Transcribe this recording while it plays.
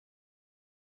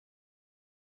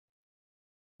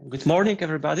Good morning,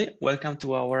 everybody. Welcome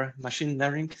to our machine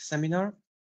learning seminar.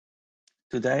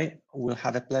 Today, we'll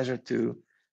have a pleasure to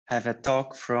have a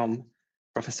talk from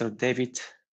Professor David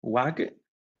Wagg,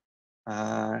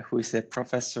 who is a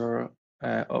professor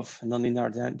of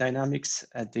nonlinear dynamics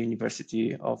at the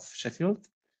University of Sheffield,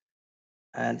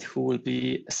 and who will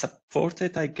be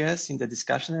supported, I guess, in the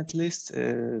discussion at least,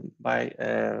 by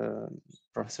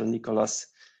Professor Nicholas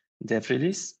De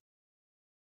Vries.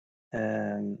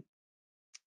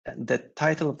 The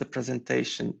title of the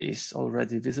presentation is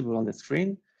already visible on the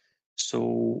screen.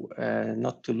 So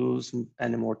not to lose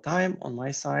any more time on my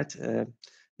side,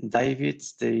 David,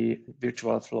 the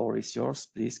virtual floor is yours.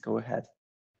 Please go ahead.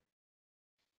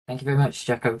 Thank you very much,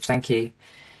 Jakub. Thank you.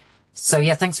 So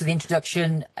yeah, thanks for the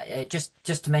introduction.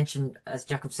 Just to mention, as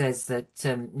Jakub says, that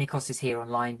Nikos is here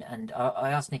online, and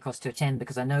I asked Nikos to attend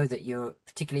because I know that you're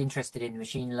particularly interested in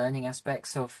machine learning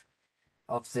aspects of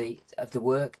the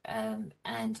work, and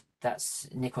that's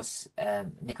Nikos.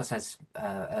 Nikos has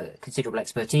considerable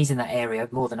expertise in that area,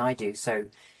 more than I do. So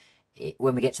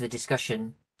when we get to the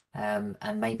discussion, and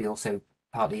maybe also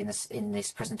partly in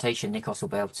this presentation, Nikos will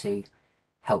be able to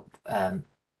help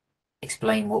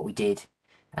explain what we did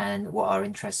and what our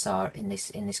interests are in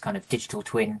this kind of digital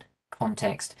twin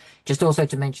context. Just also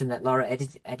to mention that Laura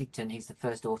Eddington, who's the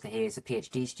first author here, is a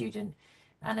PhD student,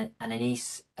 and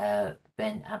Anis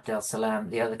Ben Abdel Salam,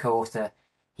 the other co-author,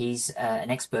 he's an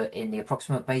expert in the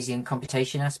approximate Bayesian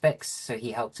computation aspects, so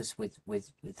he helped us with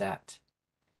that.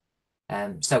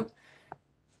 So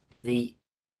let me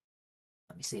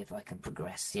see if I can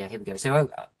progress. Yeah, here we go.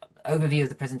 So overview of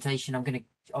the presentation. I'm going to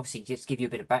obviously just give you a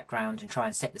bit of background and try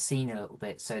and set the scene a little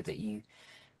bit so that you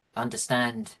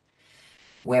understand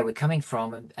where we're coming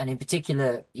from, and in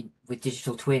particular with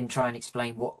digital twin, try and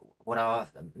explain what our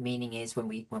meaning is when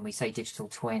we say digital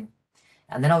twin.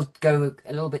 And then I'll go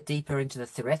a little bit deeper into the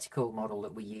theoretical model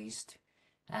that we used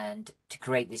and to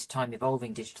create this time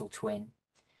evolving digital twin.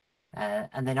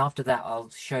 And then after that, I'll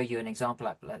show you an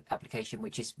example application,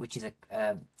 which is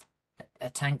a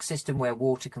tank system where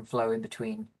water can flow in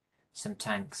between some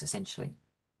tanks, essentially.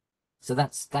 So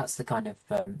that's the kind of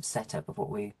setup of what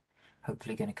we're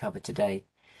hopefully going to cover today.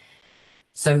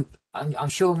 So I'm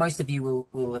sure most of you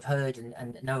will have heard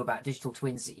and know about digital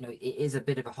twins. You know, it is a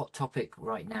bit of a hot topic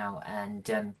right now,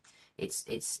 and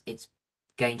it's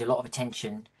gained a lot of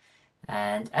attention.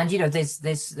 And you know, there's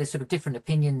sort of different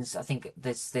opinions. I think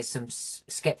there's some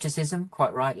skepticism,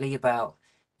 quite rightly, about,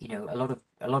 you know,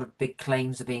 a lot of big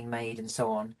claims are being made and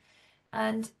so on.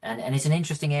 And it's an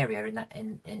interesting area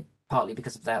in partly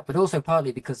because of that, but also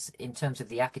partly because in terms of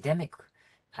the academic,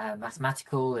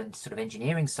 mathematical and sort of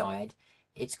engineering side,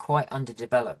 it's quite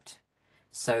underdeveloped.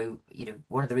 So, you know,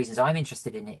 one of the reasons I'm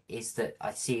interested in it is that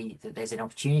I see that there's an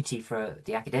opportunity for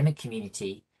the academic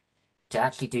community to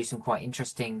actually do some quite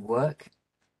interesting work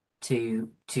to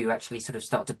actually sort of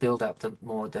start to build up the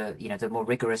more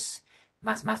rigorous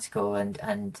mathematical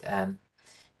and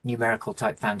numerical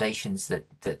type foundations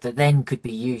that then could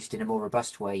be used in a more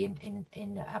robust way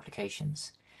in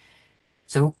applications.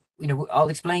 So, you know, I'll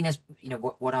explain, as you know,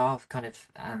 what our kind of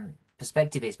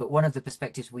perspective is, but one of the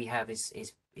perspectives we have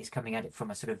is coming at it from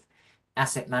a sort of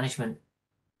asset management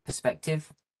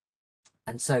perspective.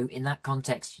 And so in that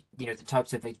context, you know, the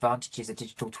types of advantages a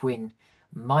digital twin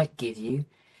might give you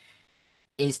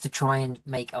is to try and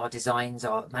make our designs,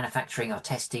 our manufacturing, our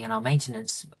testing, and our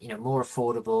maintenance, you know, more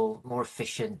affordable, more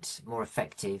efficient, more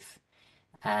effective.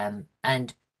 And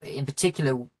in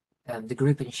particular, the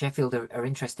group in Sheffield are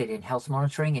interested in health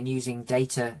monitoring and using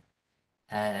data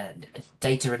and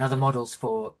other models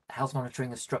for health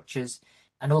monitoring of structures,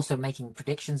 and also making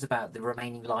predictions about the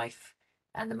remaining life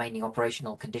and the remaining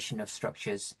operational condition of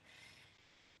structures.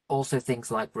 Also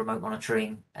things like remote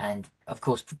monitoring, and of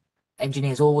course,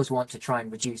 engineers always want to try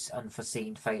and reduce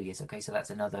unforeseen failures. Okay, so that's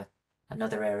another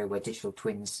area where digital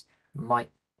twins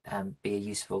might be a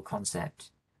useful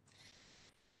concept.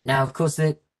 Now, of course,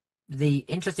 the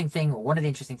interesting thing, or one of the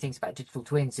interesting things about digital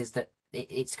twins, is that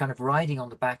it's kind of riding on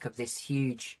the back of this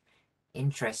huge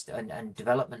interest and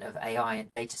development of AI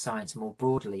and data science more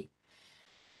broadly.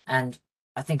 And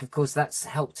I think, of course, that's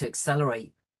helped to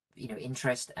accelerate, you know,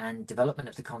 interest and development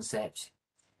of the concept.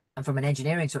 And from an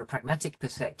engineering sort of pragmatic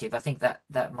perspective, I think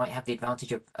that might have the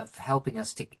advantage of helping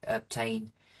us to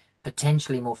obtain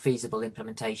potentially more feasible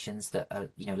implementations that are,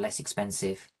 you know, less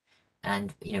expensive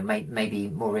and, you know, maybe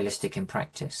more realistic in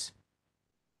practice.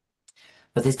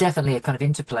 But there's definitely a kind of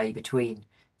interplay between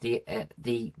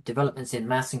the developments in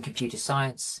maths and computer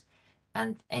science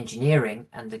and engineering,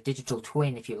 and the digital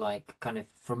twin, if you like, kind of,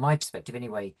 from my perspective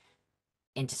anyway,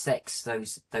 intersects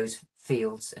those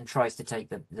fields and tries to take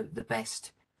the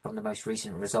best the most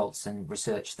recent results and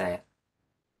research there.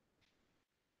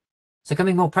 So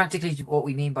coming more practically to what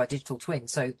we mean by digital twin.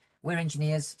 So we're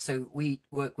engineers, so we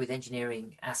work with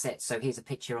engineering assets. So here's a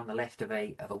picture on the left of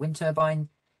a wind turbine.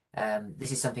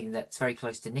 This is something that's very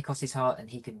close to Nikos's heart, and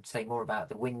he can say more about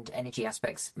the wind energy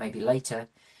aspects maybe later.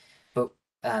 But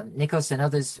Nikos and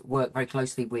others work very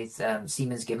closely with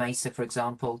Siemens Gamesa, for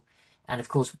example. And of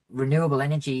course, renewable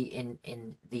energy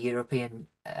in the European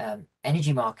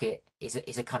energy market is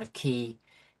a kind of key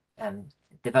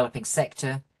developing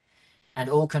sector. And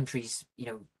all countries, you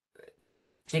know,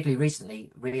 particularly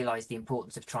recently, realized the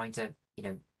importance of trying to, you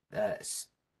know,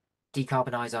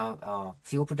 decarbonize our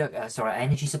fuel our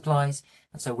energy supplies.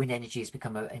 And so wind energy has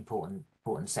become an important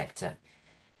sector.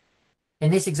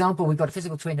 In this example, we've got a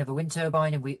physical twin of a wind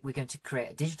turbine, and we're going to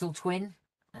create a digital twin.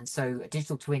 And so a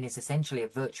digital twin is essentially a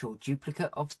virtual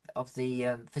duplicate of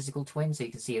the physical twin. So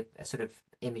you can see a sort of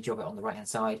image of it on the right-hand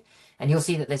side. And you'll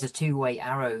see that there's a two-way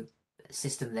arrow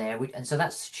system there. And so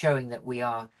that's showing that we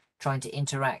are trying to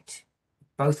interact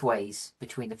both ways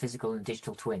between the physical and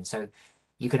digital twin. So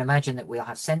you can imagine that we'll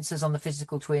have sensors on the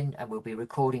physical twin, and we'll be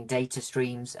recording data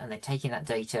streams, and then taking that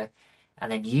data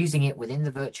and then using it within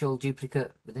the virtual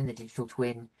duplicate, within the digital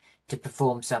twin, to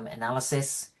perform some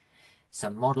analysis,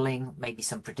 some modeling, maybe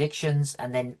some predictions,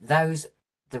 and then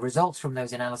the results from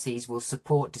those analyses will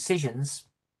support decisions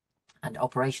and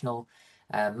operational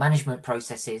management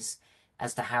processes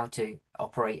as to how to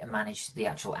operate and manage the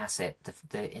actual asset,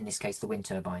 in this case, the wind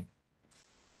turbine.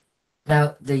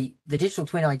 Now, the digital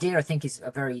twin idea, I think, is a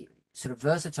very sort of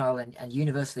versatile and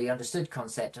universally understood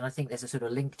concept. And I think there's a sort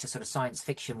of link to sort of science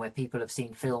fiction where people have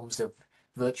seen films of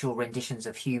virtual renditions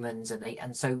of humans.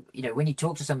 And so, you know, when you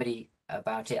talk to somebody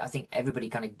about it, I think everybody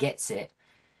kind of gets it.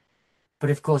 But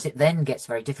of course, it then gets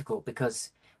very difficult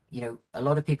because, you know, a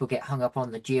lot of people get hung up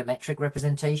on the geometric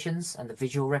representations and the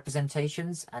visual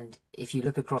representations. And if you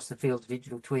look across the field of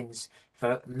digital twins,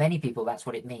 for many people, that's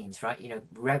what it means, right? You know,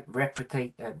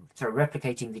 replicating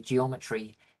the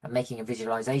geometry and making a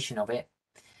visualization of it.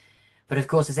 But of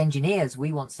course, as engineers,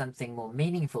 we want something more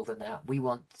meaningful than that. We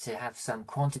want to have some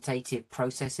quantitative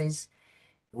processes.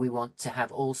 We want to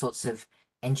have all sorts of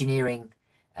engineering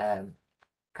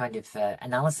kind of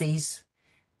analyses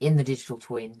in the digital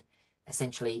twin,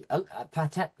 essentially,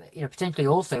 you know, potentially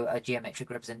also a geometric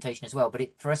representation as well.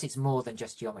 But for us, it's more than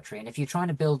just geometry. And if you're trying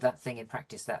to build that thing in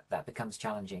practice, that becomes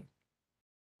challenging.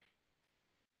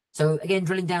 So again,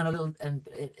 drilling down a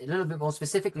little bit more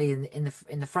specifically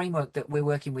in the framework that we're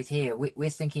working with here, we're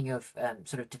thinking of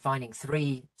sort of defining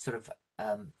three sort of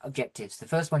objectives. The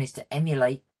first one is to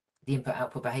emulate the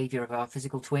input-output behavior of our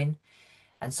physical twin.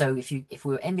 And so if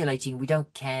we're emulating, we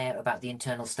don't care about the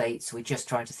internal states. We're just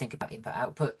trying to think about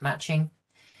input-output matching.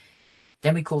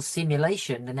 Then we call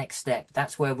simulation the next step.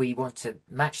 That's where we want to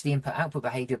match the input-output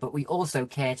behavior, but we also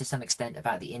care to some extent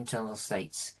about the internal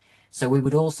states. So we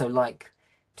would also like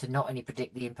to not only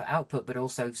predict the input-output, but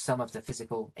also some of the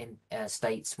physical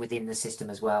states within the system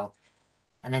as well.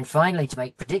 And then finally, to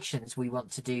make predictions, we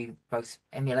want to do both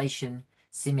emulation,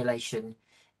 simulation,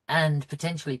 and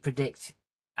potentially predict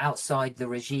outside the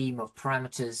regime of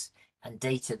parameters and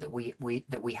data that we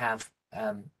have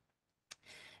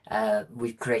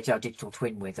we've created our digital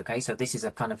twin with. Okay, so this is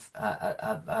a kind of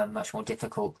a much more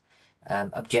difficult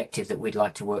objective that we'd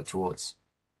like to work towards.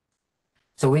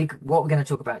 So what we're going to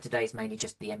talk about today is mainly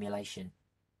just the emulation.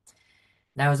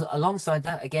 Now, alongside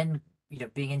that, again, you know,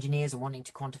 being engineers and wanting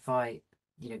to quantify,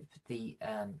 you know,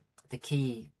 the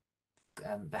key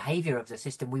behavior of the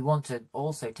system, we want to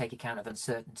also take account of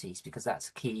uncertainties, because that's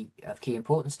of key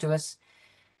importance to us.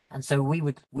 And so we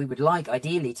would like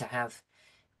ideally to have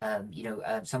you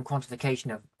know, some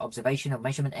quantification of observation or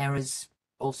measurement errors,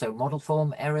 also model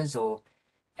form errors or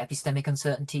epistemic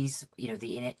uncertainties, you know,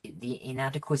 the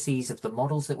inadequacies of the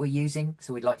models that we're using.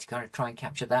 So we'd like to kind of try and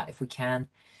capture that if we can.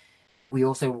 We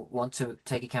also want to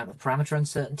take account of parameter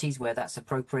uncertainties where that's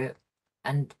appropriate.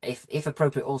 And if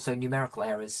appropriate, also numerical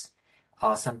errors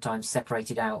are sometimes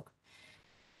separated out.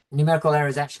 Numerical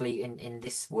errors actually in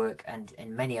this work and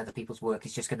in many other people's work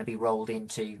is just going to be rolled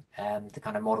into the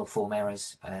kind of model form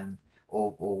errors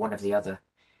or one of the other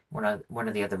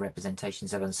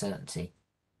representations of uncertainty.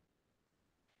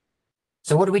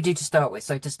 So what do we do to start with?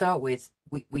 So to start with,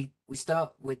 we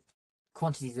start with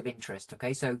quantities of interest.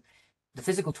 Okay, so the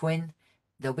physical twin,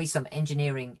 there'll be some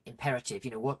engineering imperative.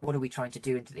 You know, what are we trying to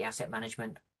do into the asset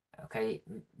management? Okay,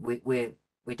 we're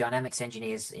dynamics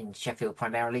engineers in Sheffield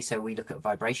primarily, so we look at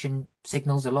vibration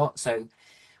signals a lot. So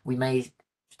we may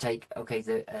take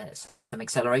some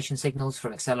acceleration signals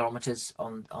from accelerometers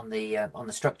on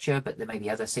the structure, but there may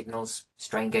be other signals,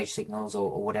 strain gauge signals,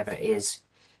 or whatever it is.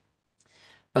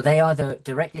 But they either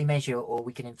directly measure or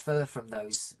we can infer from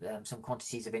those some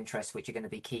quantities of interest which are going to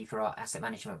be key for our asset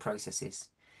management processes.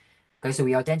 Okay, so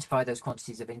we identify those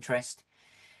quantities of interest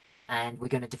and we're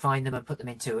going to define them and put them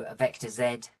into a vector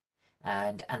Z,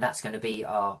 and that's going to be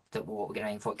what we're going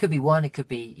to aim for. It could be one, it could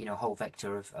be, you know, a whole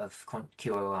vector of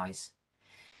QOIs.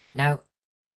 Now,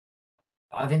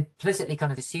 I've implicitly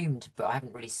kind of assumed, but I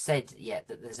haven't really said yet,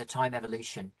 that there's a time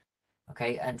evolution.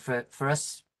 Okay, and for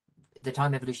us, the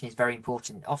time evolution is very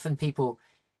important. Often people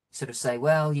sort of say,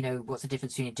 well, you know, what's the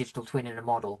difference between a digital twin and a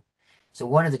model? So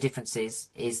one of the differences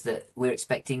is that we're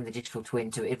expecting the digital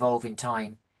twin to evolve in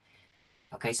time.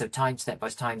 Okay, so time step by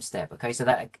time step. Okay, so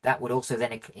that would also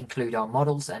then include our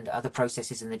models and other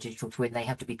processes in the digital twin. They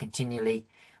have to be continually,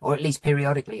 or at least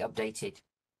periodically, updated.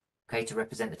 Okay, to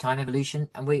represent the time evolution.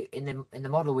 And we in the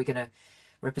model we're going to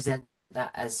represent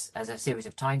that as a series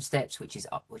of time steps, which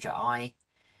are I.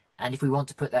 And if we want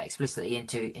to put that explicitly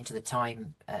into the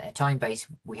time base,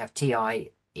 we have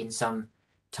Ti in some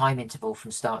time interval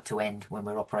from start to end when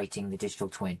we're operating the digital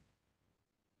twin.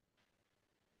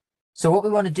 So what we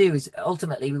want to do is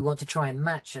ultimately we want to try and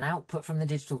match an output from the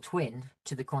digital twin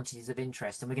to the quantities of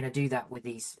interest, and we're going to do that with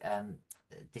these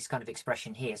this kind of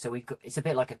expression here. So we've got, it's a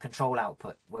bit like a control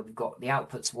output where we've got the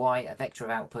outputs Y, a vector of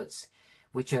outputs,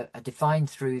 which are defined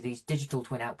through these digital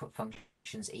twin output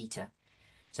functions eta.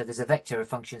 So there's a vector of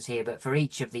functions here, but for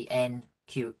each of the n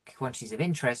quantities of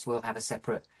interest, we'll have a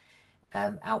separate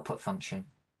output function.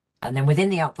 And then within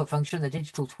the output function, the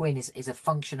digital twin is a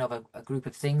function of a group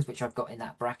of things, which I've got in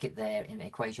that bracket there in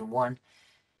equation 1.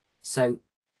 So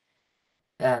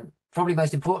probably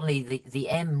most importantly, the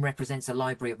M represents a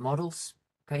library of models.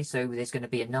 Okay, so there's going to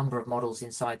be a number of models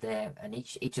inside there, and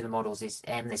each of the models is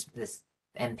M. This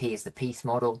MP is the Pth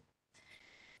model.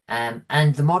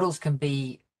 And the models can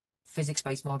be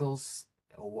physics-based models,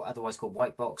 or otherwise called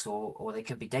white box, or they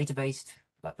can be data-based,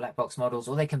 like black box models,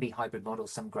 or they can be hybrid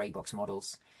models, some grey box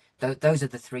models. Those are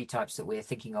the three types that we're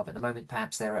thinking of at the moment.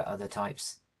 Perhaps there are other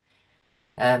types.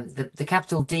 The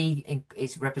capital D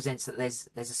represents that there's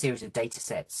a series of data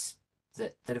sets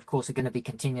that of course are going to be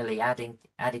continually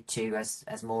added to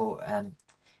as more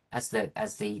as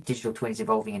the digital twin is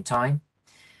evolving in time.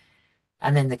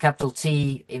 And then the capital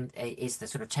T is the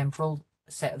sort of temporal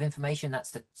set of information.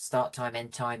 That's the start time,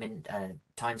 end time, and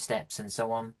time steps, and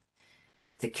so on.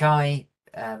 The chi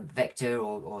vector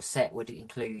or set would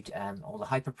include all the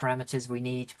hyperparameters we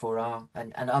need for our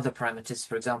and other parameters.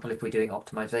 For example, if we're doing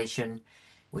optimization,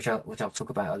 which I'll talk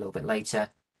about a little bit later,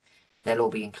 they'll all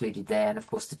be included there. And of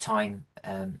course, the time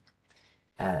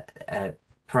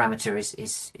parameter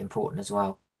is important as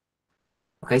well.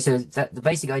 Okay, so the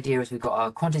basic idea is we've got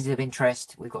our quantities of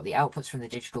interest, we've got the outputs from the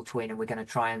digital twin, and we're going to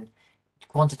try and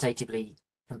quantitatively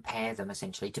compare them,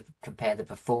 essentially, to compare the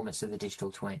performance of the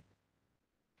digital twin.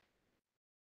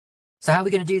 So how are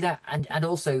we going to do that and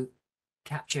also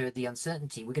capture the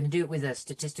uncertainty? We're going to do it with a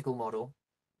statistical model,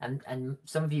 and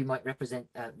some of you might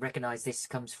recognize this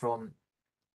comes from,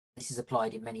 this is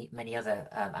applied in many other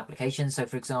applications. So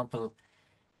for example,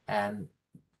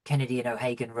 Kennedy and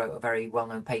O'Hagan wrote a very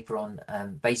well-known paper on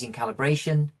Bayesian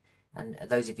calibration, and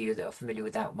those of you that are familiar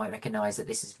with that might recognize that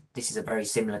this is a very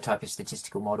similar type of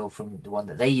statistical model from the one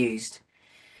that they used.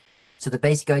 So the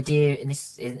basic idea in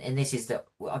this is that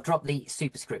I've dropped the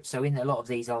superscript. So in a lot of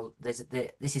these,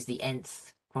 this is the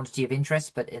nth quantity of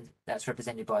interest, but that's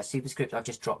represented by a superscript. I've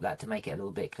just dropped that to make it a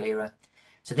little bit clearer.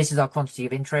 So this is our quantity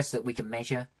of interest that we can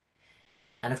measure.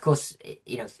 And of course,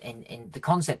 you know, in the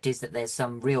concept is that there's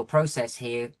some real process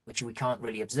here which we can't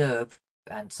really observe,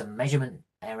 and some measurement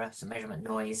error, some measurement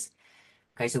noise.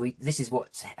 Okay, so this is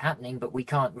what's happening, but we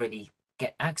can't really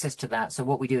get access to that. So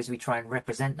what we do is we try and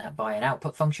represent that by an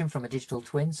output function from a digital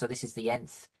twin. So this is the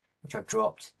nth, which I've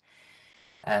dropped.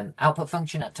 Output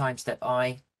function at time step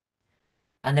I.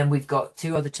 And then we've got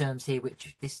two other terms here,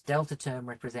 which this delta term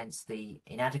represents the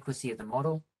inadequacy of the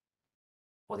model,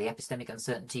 or the epistemic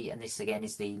uncertainty, and this again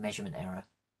is the measurement error.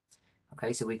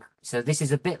 Okay, so this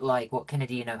is a bit like what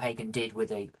Kennedy and O'Hagan did with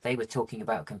they were talking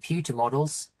about computer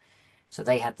models. So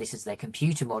they had this as their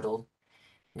computer model.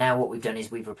 Now what we've done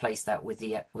is we've replaced that with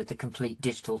the complete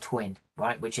digital twin,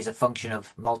 right, which is a function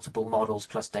of multiple models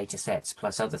plus data sets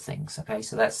plus other things. Okay,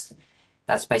 so that's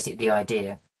basically the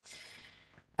idea.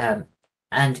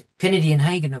 And Kennedy and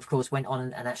Hagen, of course, went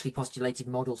on and actually postulated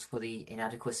models for the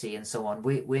inadequacy and so on.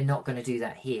 We're not going to do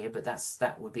that here, but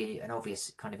that would be an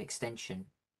obvious kind of extension.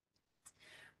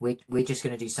 We're just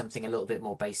going to do something a little bit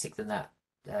more basic than that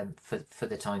for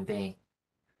the time being.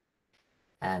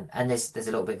 And there's a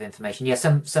little bit of information. Yeah,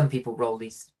 some people roll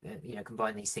these, you know,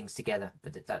 combine these things together,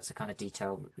 but that's a kind of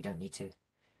detail we don't need to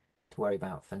worry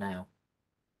about for now.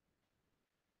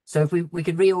 So if we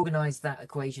could reorganize that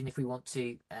equation if we want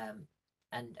to,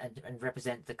 and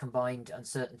represent the combined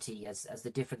uncertainty as the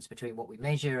difference between what we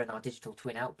measure and our digital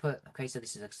twin output. Okay, so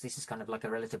this is kind of like a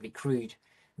relatively crude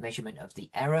measurement of the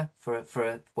error for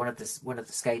one of the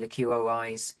scalar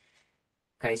QOIs.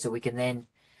 Okay, so we can then,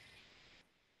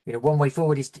 one way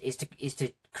forward is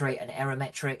to create an error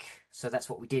metric. So that's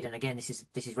what we did. And again, this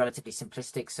is relatively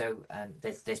simplistic. So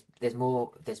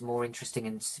there's more interesting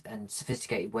and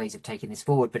sophisticated ways of taking this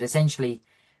forward. But essentially,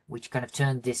 we kind of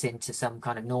turned this into some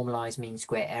kind of normalized mean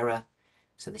square error.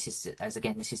 So this is the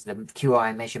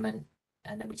QI measurement,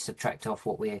 and then we subtract off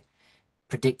what we're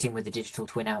predicting with the digital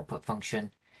twin output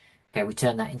function. Okay, we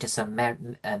turn that into some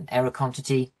error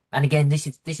quantity. And again, this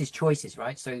is choices,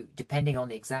 right? So depending on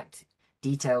the exact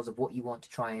details of what you want to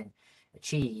try and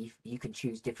achieve, you can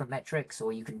choose different metrics,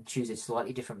 or you can choose a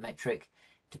slightly different metric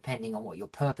depending on what your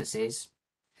purpose is.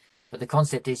 But the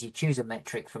concept is you choose a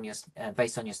metric from your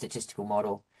based on your statistical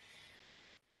model.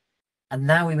 And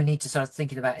now we would need to start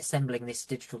thinking about assembling this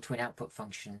digital twin output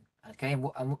function. Okay,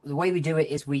 and the way we do it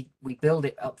is we build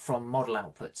it up from model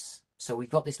outputs. So we've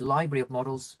got this library of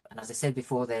models, and as I said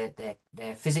before,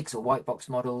 they're physics or white box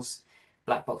models,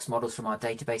 black box models from our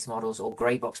database models, or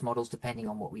grey box models, depending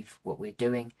on what we're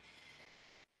doing.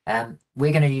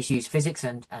 We're going to use physics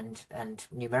and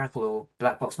numerical or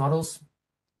black box models,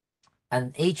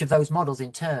 and each of those models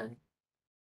in turn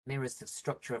mirrors the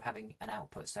structure of having an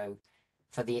output. So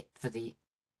for the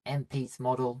nth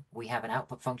model, we have an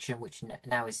output function which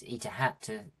now is eta hat.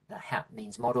 The hat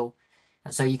means model,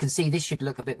 and so you can see this should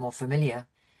look a bit more familiar.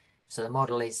 So the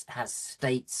model has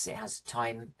states, it has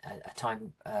time, a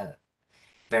time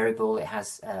variable, it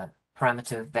has a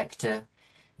parameter vector,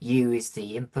 U is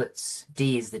the inputs,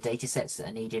 D is the data sets that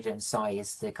are needed, and psi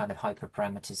is the kind of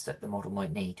hyperparameters that the model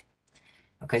might need.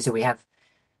 Okay, so we have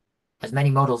as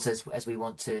many models as we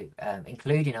want to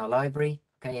include in our library.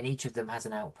 Okay, and each of them has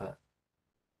an output.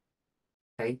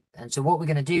 Okay, and so what we're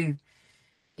going to do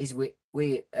is we're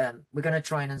going to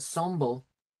try and ensemble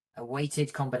a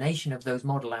weighted combination of those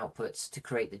model outputs to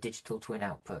create the digital twin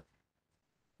output.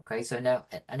 Okay, so now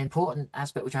an important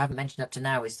aspect which I haven't mentioned up to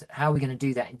now is how we're going to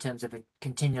do that in terms of a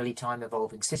continually time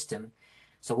evolving system.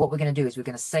 So what we're going to do is we're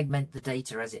going to segment the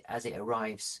data as it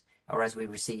arrives or as we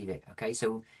receive it. Okay,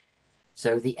 so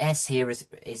the S here is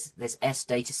there's S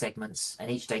data segments, and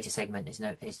each data segment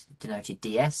is denoted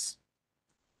DS.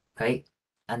 Okay,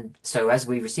 and so as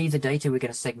we receive the data, we're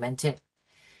going to segment it,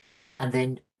 and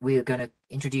then we're going to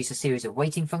introduce a series of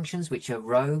weighting functions which are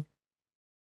rho.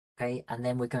 Okay, and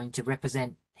then we're going to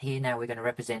represent here now. We're going to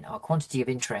represent our quantity of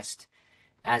interest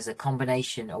as a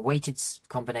combination, a weighted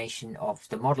combination of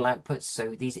the model outputs.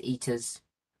 So these are etas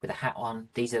with a hat on.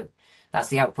 That's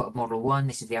the output of model 1.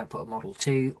 This is the output of model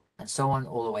 2, and so on,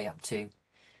 all the way up to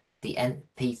the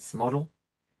nth model.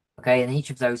 Okay, and each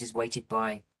of those is weighted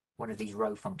by one of these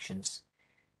rho functions.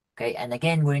 Okay, and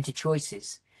again, we're into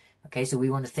choices. Okay, so we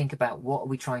want to think about what are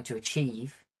we trying to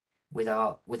achieve with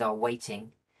our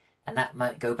weighting, and that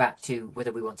might go back to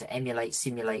whether we want to emulate,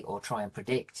 simulate, or try and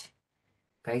predict.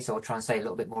 Okay, so I'll try and say a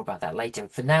little bit more about that later.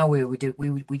 For now,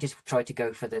 we just try to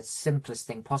go for the simplest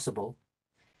thing possible.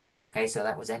 Okay, so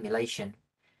that was emulation,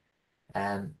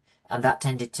 and that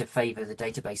tended to favor the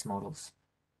database models.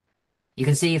 You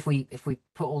can see if we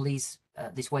put all these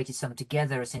this weighted sum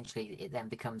together, essentially it then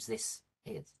becomes this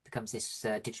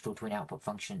digital twin output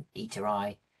function eta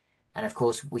I, and of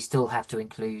course we still have to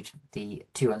include the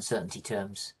two uncertainty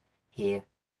terms here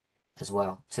as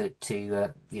well to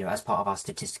as part of our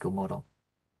statistical model.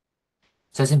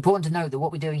 So it's important to note that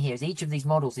what we're doing here is each of these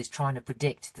models is trying to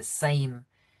predict the same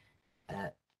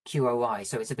QOI.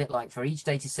 So it's a bit like for each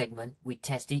data segment, we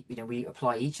test we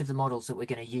apply each of the models that we're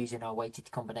going to use in our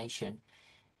weighted combination.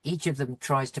 Each of them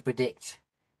tries to predict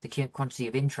the quantity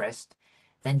of interest.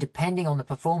 Then depending on the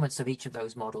performance of each of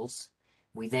those models,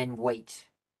 we then weight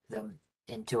them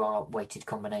into our weighted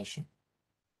combination.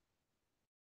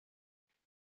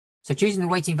 So choosing the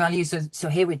weighting value. So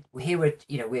here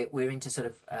we're into sort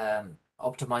of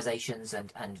optimizations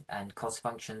and cost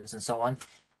functions and so on.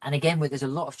 And again, there's a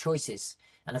lot of choices.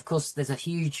 And of course, there's a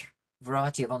huge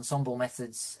variety of ensemble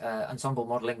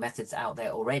modeling methods out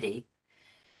there already.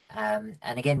 And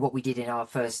again, what we did in our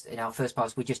first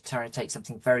pass, we just trying to take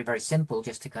something very, very simple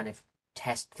just to kind of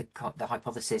test the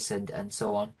hypothesis and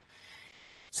so on.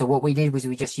 So what we did was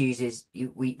we just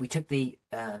we took the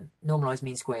normalized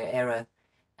mean square error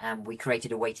and we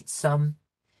created a weighted sum,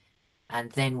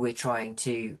 and then we're trying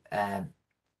to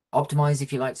optimize,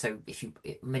 if you like. So if you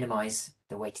minimize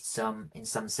the weighted sum in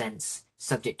some sense,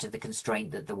 subject to the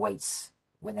constraint that the weights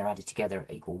when they're added together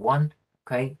equal 1.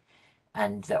 Okay.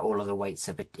 And that all of the weights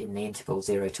are in the interval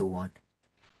 0 to 1.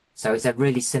 So it's a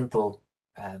really simple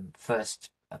first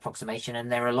approximation,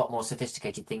 and there are a lot more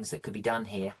sophisticated things that could be done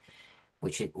here,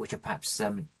 which are perhaps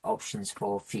some options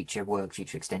for future work,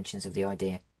 future extensions of the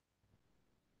idea.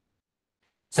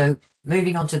 So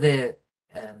moving on to the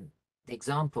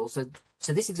example.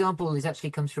 So this example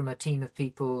actually comes from a team of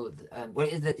people. Well,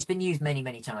 it's been used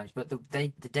many times, but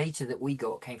the data that we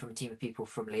got came from a team of people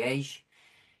from Liège,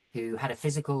 who had a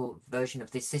physical version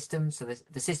of this system. So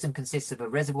the system consists of a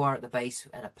reservoir at the base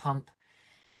and a pump.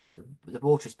 The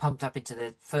water is pumped up into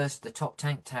the top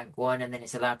tank, tank 1, and then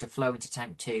it's allowed to flow into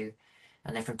tank 2,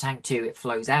 and then from tank 2 it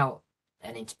flows out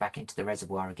and back into the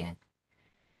reservoir again.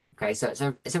 Okay,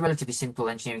 so it's a relatively simple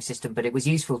engineering system, but it was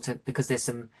useful because there's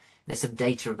some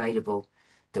data available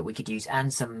that we could use,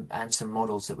 and some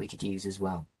models that we could use as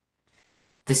well.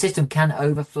 The system can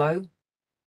overflow.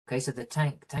 Okay, so the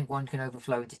tank 1 can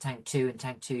overflow into tank 2, and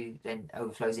tank 2 then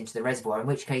overflows into the reservoir, in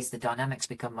which case the dynamics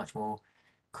become much more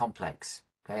complex.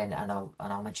 Okay, and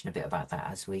I'll mention a bit about that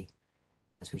as we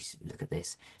look at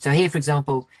this. So here, for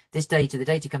example, the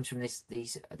data comes from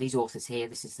these authors here.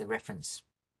 This is the reference,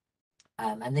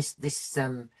 and this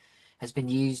has been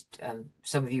used.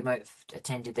 Some of you might have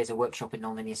attended. There's a workshop in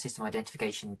nonlinear system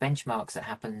identification benchmarks that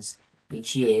happens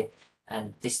each year,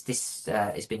 and this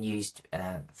has been used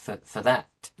for that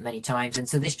many times. And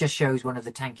so this just shows one of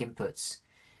the tank inputs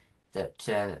that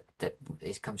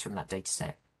comes from that data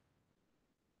set.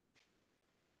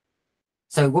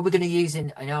 So what we're going to use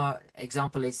in our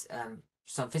example is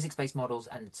some physics-based models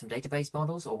and some database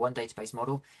models, or one database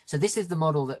model. So this is the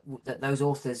model that those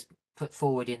authors put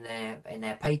forward in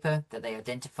their paper that they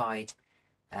identified.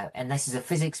 And this is a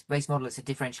physics-based model. It's a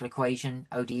differential equation,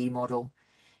 ODE model.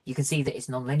 You can see that it's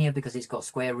nonlinear because it's got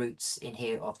square roots in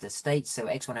here of the states. So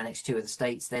x1 and x2 are the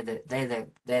states. They're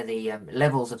the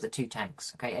levels of the two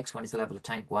tanks. Okay, x1 is the level of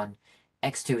tank 1,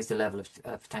 x2 is the level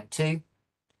of tank 2.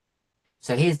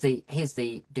 So here's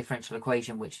the differential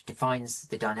equation which defines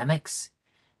the dynamics.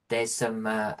 There's some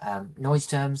noise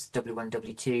terms, W1,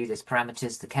 W2. There's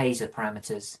parameters. The K's are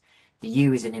parameters. The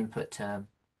U is an input term.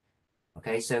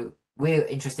 Okay, so we're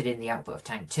interested in the output of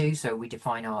tank 2. So we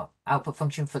define our output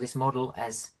function for this model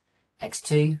as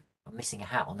x2. I'm missing a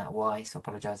hat on that y, so I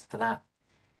apologize for that.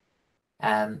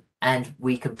 And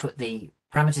we can put the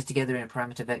parameters together in a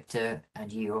parameter vector,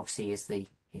 and U obviously is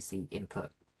the input.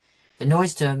 The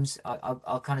noise terms,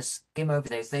 I'll kind of skim over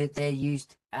those. They're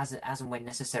used as and when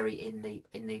necessary in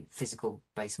the physical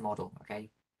based model. Okay.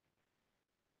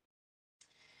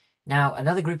 Now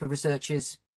another group of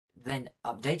researchers then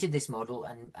updated this model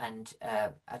and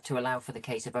to allow for the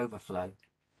case of overflow.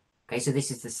 Okay, so this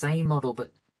is the same model,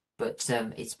 but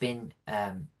it's been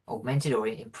augmented or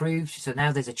improved. So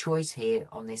now there's a choice here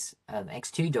on this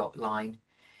x2 dot line.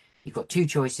 You've got two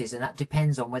choices, and that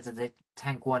depends on whether the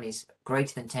tank 1 is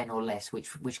greater than 10 or less,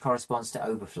 which corresponds to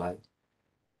overflow.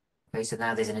 Okay, so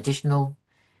now there's an additional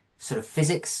sort of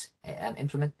physics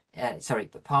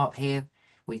part here.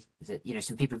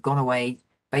 Some people have gone away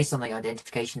based on the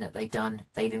identification that they've done.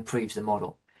 They've improved the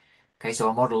model. Okay, so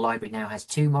our model library now has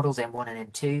two models, M1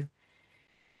 and M2,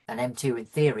 and M2 in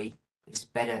theory is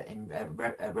better in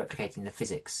replicating the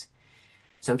physics.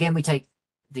 So again, we take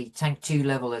the tank 2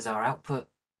 level as our output,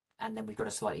 and then we've got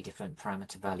a slightly different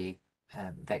parameter value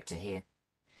vector here.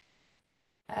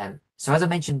 So as I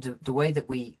mentioned, the way that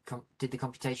we did the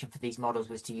computation for these models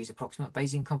was to use approximate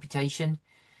Bayesian computation.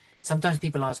 Sometimes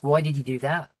people ask, why did you do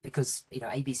that? Because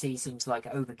ABC seems like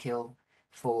overkill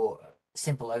for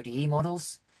simple ODE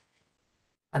models.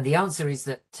 And the answer is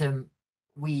that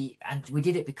we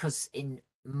did it because in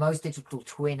most digital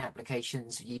twin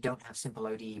applications, you don't have simple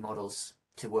ODE models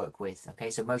to work with.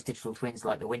 Okay, so most digital twins,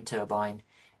 like the wind turbine,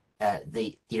 there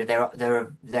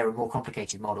are more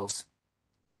complicated models,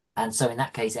 and so in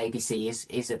that case ABC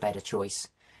is a better choice,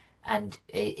 and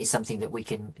it is something that we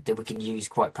can use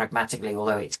quite pragmatically,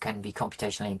 although it can be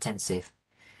computationally intensive.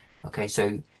 Okay,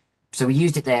 so we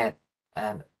used it there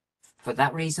for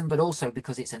that reason, but also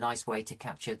because it's a nice way to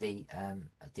capture the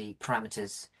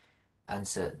parameters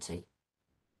uncertainty.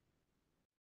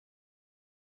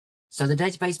 So the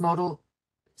database model,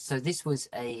 so this was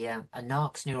a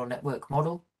NARX neural network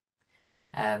model.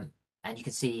 And you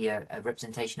can see a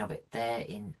representation of it there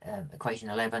in equation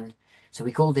 11. So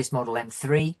we call this model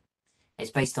M3.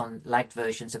 It's based on lagged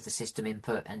versions of the system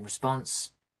input and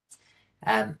response.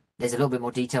 There's a little bit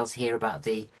more details here about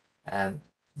the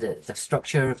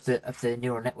structure of the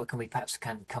neural network, and we perhaps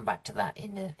can come back to that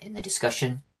in the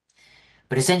discussion.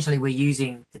 But essentially, we're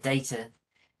using the data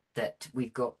that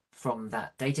we've got from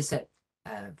that data set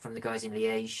from the guys in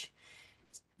Liège.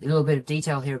 A little bit of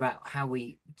detail here about how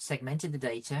we segmented the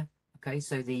data. Okay,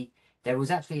 so the there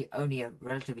was actually only a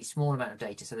relatively small amount of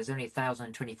data. So there's only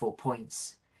 1,024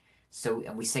 points. So,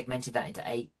 and we segmented that into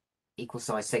 8 equal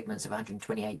size segments of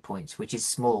 128 points, which is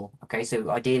small. Okay, so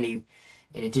ideally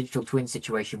in a digital twin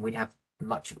situation, we'd have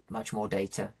much more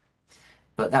data,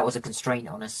 but that was a constraint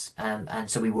on us. And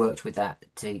so we worked with that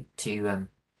to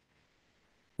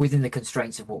within the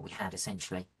constraints of what we had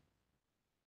essentially.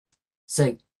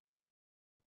 So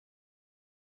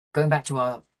going back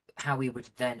to how we would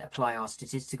then apply our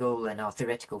statistical and our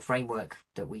theoretical framework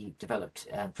that we developed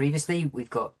previously, we're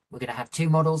going to have 2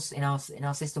 models in our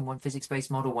system, one physics-based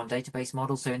model, one database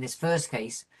model. So in this first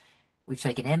case, we've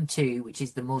taken M2, which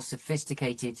is the more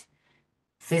sophisticated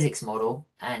physics model,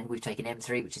 and we've taken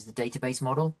M3, which is the database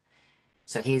model.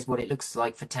 So here's what it looks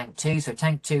like for tank 2. So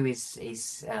tank 2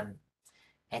 is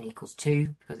n equals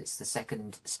 2 because it's the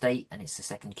second state and it's the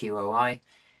second QOI.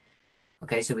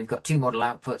 Okay, so we've got 2 model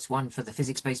outputs, one for the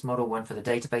physics-based model, one for the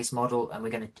database model, and we're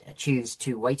going to choose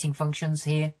 2 weighting functions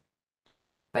here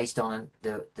based on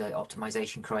the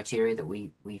optimization criteria that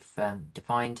we've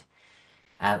defined.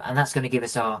 And that's going to give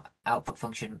us our output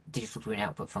function, digital twin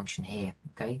output function here.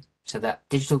 Okay, so that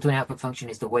digital twin output function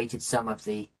is the weighted sum of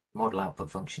the model output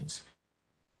functions.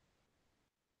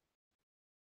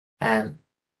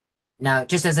 Now,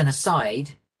 just as an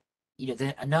aside,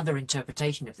 another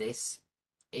interpretation of this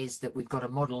is that we've got a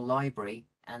model library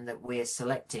and that we're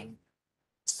selecting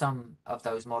some of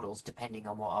those models depending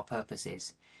on what our purpose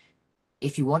is.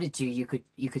 If you wanted to, you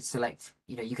could select,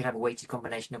 you could have a weighted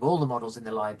combination of all the models in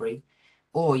the library,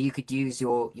 or you could use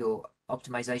your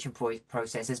optimization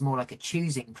process as more like a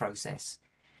choosing process.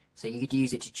 So you could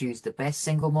use it to choose the best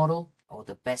single model or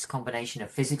the best combination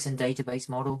of physics and database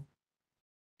model.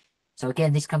 So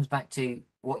again, this comes back to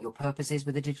what your purpose is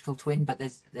with a digital twin, but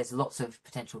there's lots of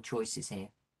potential choices here.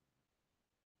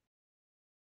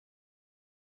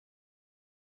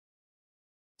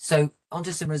 So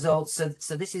onto some results.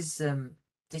 So this is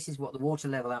what the water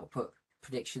level output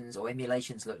predictions or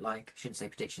emulations look like. I shouldn't say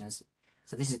predictions.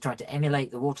 So this is trying to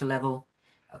emulate the water level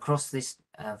across this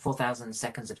 4,000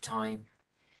 seconds of time.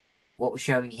 What we're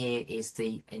showing here is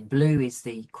in blue is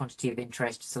the quantity of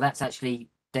interest. So that's actually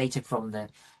data from the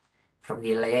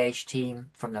Liège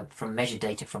team, from measured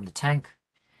data from the tank.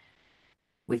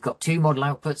 We've got 2 model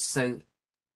outputs. So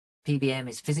PBM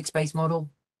is physics-based model.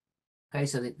 Okay,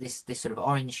 so this sort of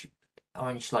orange,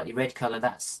 slightly red color,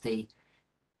 that's the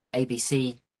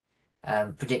ABC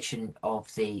prediction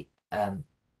of the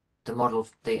model,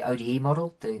 the ODE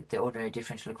model, the ordinary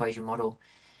differential equation model.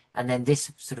 And then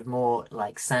this sort of more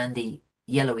like sandy,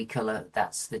 yellowy color,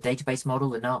 that's the database model,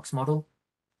 the NARX model.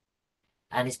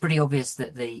 And it's pretty obvious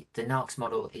that the NARX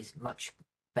model is much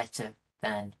better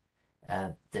than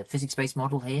the physics-based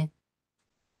model here,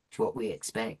 which is what we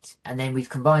expect. And then we've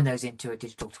combined those into a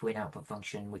digital twin output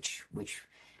function, which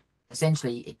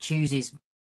essentially it chooses,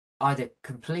 either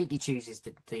completely chooses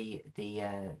the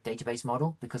database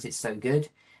model because it's so good,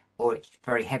 or it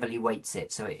very heavily weights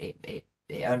it. So it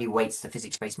only weights the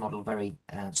physics-based model very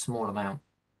small amount.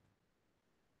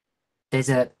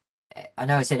 I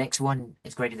know I said x1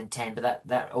 is greater than 10, but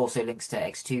that also links to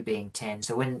x2 being 10.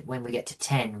 So when we get to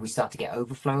 10, we start to get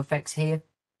overflow effects here.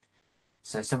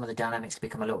 So some of the dynamics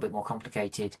become a little bit more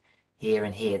complicated here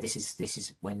and here. This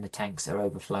is when the tanks are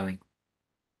overflowing.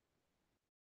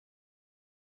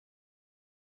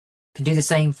 Can do the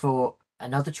same for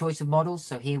another choice of models.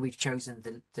 So here we've chosen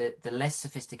the less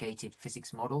sophisticated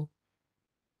physics model.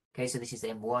 Okay, so this is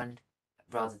M1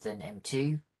 rather than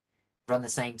M2. Run the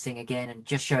same thing again and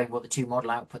just showing what the 2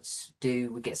 model outputs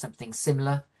do. We get something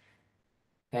similar.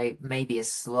 Okay, maybe a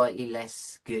slightly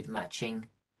less good matching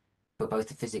for both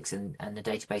the physics and the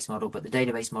database model, but the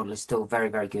database model is still very,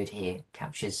 very good here.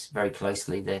 Captures very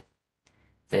closely the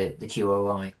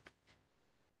QOI.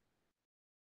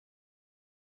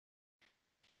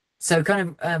 So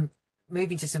kind of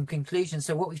moving to some conclusions.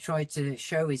 So what we've tried to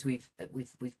show is we've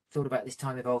thought about this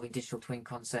time evolving digital twin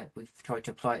concept. We've tried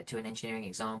to apply it to an engineering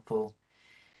example.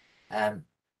 The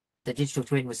digital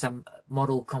twin was some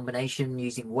model combination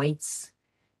using weights.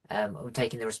 We're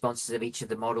taking the responses of each of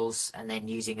the models and then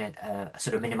using a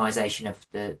sort of minimization of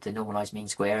the normalized mean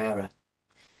square error.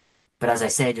 But as I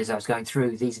said, as I was going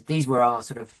through, these were our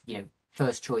sort of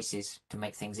first choices to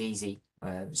make things easy,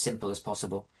 simple as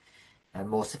possible.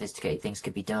 More sophisticated things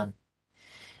could be done.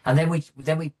 And then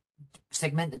we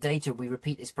segment the data. We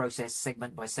repeat this process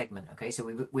segment by segment. Okay,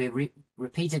 so we're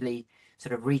repeatedly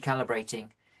sort of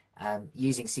recalibrating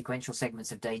using sequential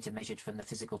segments of data measured from the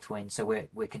physical twin. So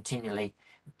we're continually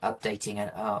updating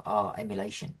our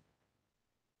emulation.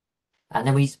 And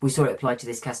then we saw it applied to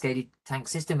this cascaded tank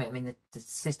system. I mean, the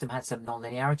system had some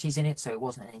non-linearities in it, so it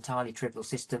wasn't an entirely trivial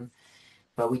system.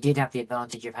 but we did have the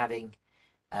advantage of having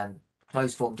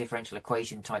closed form differential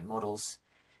equation type models,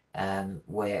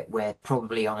 where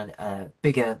probably on a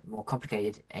bigger, more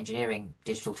complicated engineering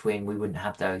digital twin, we wouldn't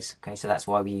have those. Okay, so that's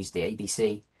why we use the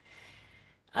ABC.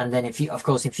 And then of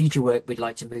course, in future work, we'd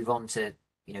like to move on to,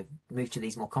 move to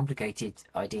these more complicated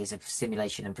ideas of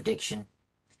simulation and prediction.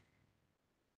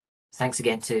 Thanks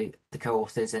again to the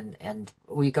co-authors, and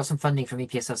we got some funding from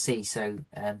EPSRC, so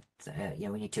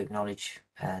we need to acknowledge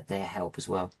their help as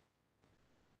well.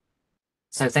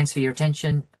 So thanks for your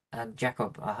attention.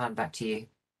 Jakub, I'll hand back to you.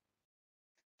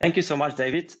 Thank you so much,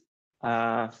 David,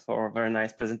 for a very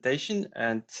nice presentation.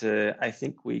 And I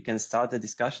think we can start the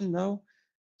discussion now.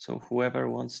 So whoever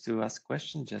wants to ask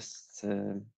questions, just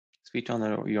switch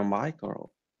on your mic or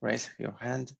raise your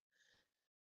hand.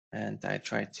 And I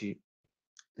try to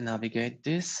navigate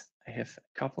this. I have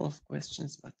a couple of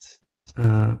questions, but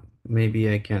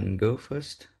maybe I can go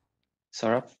first.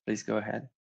 Saurabh, please go ahead.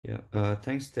 Yeah,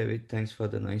 thanks, David. Thanks for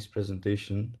the nice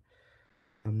presentation.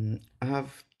 I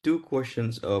have two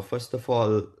questions. First of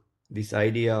all, this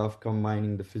idea of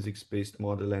combining the physics-based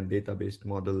model and data-based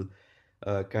model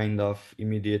kind of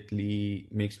immediately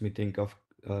makes me think of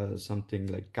something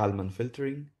like Kalman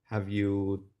filtering. Have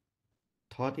you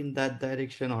thought in that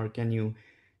direction, or can you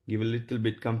give a little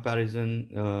bit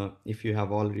comparison if you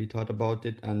have already thought about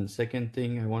it? And second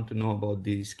thing, I want to know about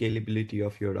the scalability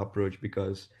of your approach,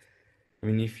 because I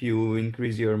mean, if you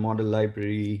increase your model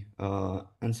library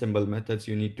ensemble methods,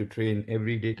 you need to train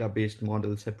every data-based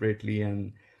model separately,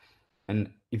 and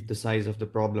if the size of the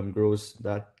problem grows,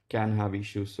 that can have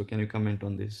issues. So can you comment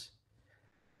on this?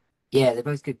 Yeah, they're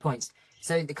both good points.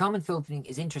 So the Kalman filtering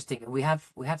is interesting, and we have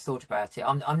thought about it.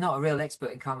 I'm not a real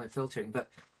expert in Kalman filtering, but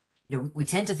we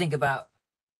tend to think about,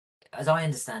 as I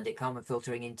understand it, Kalman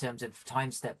filtering in terms of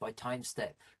time step by time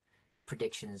step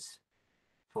predictions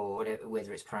for whatever,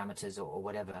 whether it's parameters or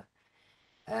whatever.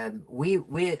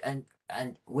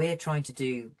 We're trying to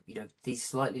do these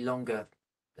slightly longer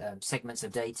segments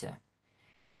of data.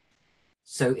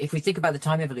 So if we think about the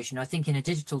time evolution, I think in a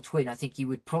digital twin, I think you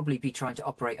would probably be trying to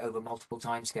operate over multiple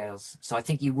timescales. So I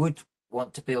think you would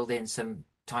want to build in some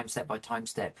time step by time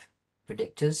step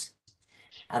predictors.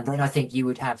 And then I think you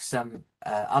would have some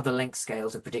other length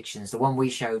scales of predictions. The one we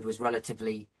showed was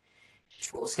relatively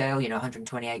short scale,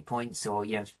 128 points, or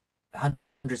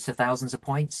hundreds of thousands of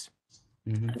points.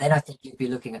 Mm-hmm. And then I think you'd be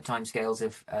looking at timescales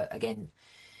of again,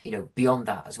 beyond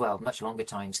that as well, much longer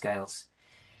timescales.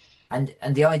 And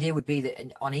the idea would be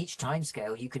that on each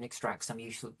timescale you can extract some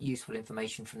useful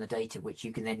information from the data, which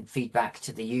you can then feed back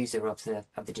to the user of the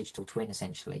digital twin,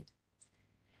 essentially.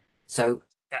 So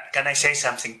can I say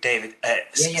something, David?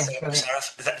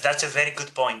 That's a very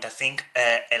good point. I think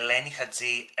Eleni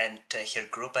Hadzi and her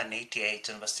group and 88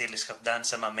 and Vasilis have done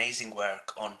some amazing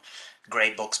work on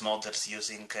grey box models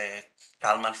using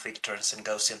Kalman filters and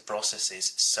Gaussian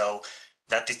processes. So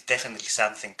that is definitely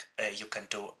something you can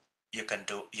do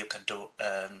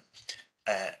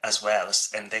as well,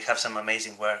 and they have some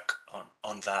amazing work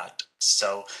on that.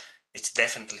 So it's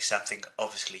definitely something,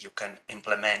 obviously, you can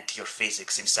implement your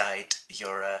physics inside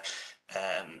your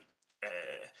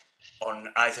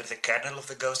on either the kernel of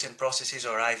the Gaussian processes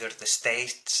or either the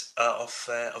states of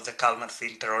the Kalman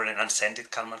filter or an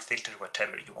unscented Kalman filter,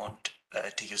 whatever you want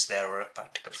to use there, or a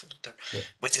particle filter, yeah.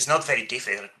 Which is not very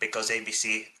difficult because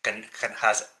ABC can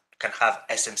have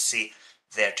SMC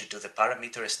there to do the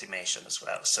parameter estimation as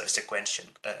well, so a sequential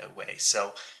way.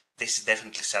 So this is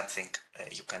definitely something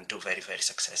you can do very, very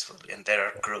successfully. And there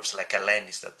are groups like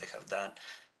Eleni's that they have done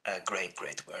great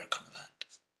work on that.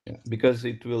 Yeah, because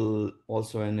it will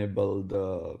also enable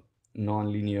the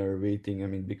nonlinear weighting. I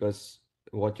mean, because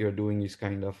what you're doing is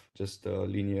kind of just a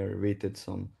linear weighted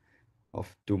sum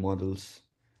of two models.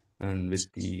 And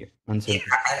with the unscented.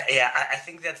 I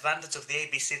think the advantage of the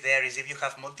ABC there is if you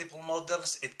have multiple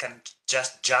models, it can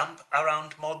just jump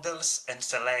around models and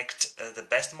select the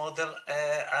best model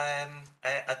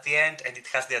at the end, and it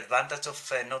has the advantage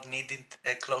of not needing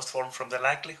a closed form from the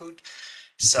likelihood. Okay.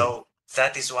 So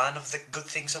that is one of the good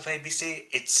things of ABC.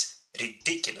 It's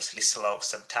ridiculously slow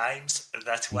sometimes.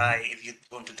 That's why if you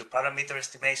want to do parameter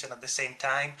estimation at the same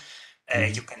time,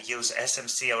 you can use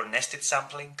SMC or nested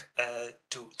sampling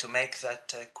to make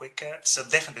that quicker. So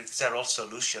definitely these are all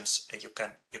solutions you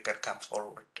can come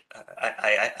forward.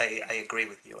 I agree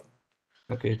with you.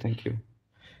 Okay, thank you.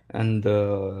 And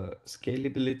the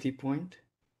scalability point?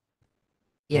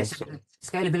 Yes, yeah,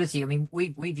 so scalability. I mean,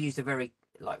 we've used a very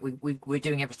we're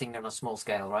doing everything on a small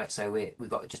scale, right? So we've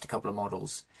got just a couple of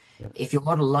models. Yeah. If your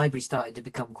model library started to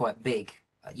become quite big,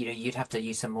 you'd have to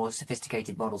use some more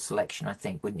sophisticated model selection, I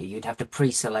think, wouldn't you? You'd have to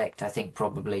pre-select, I think,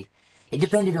 probably, It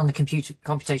depended on the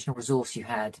computational resource you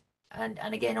had, and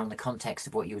again on the context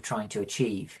of what you were trying to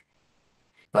achieve.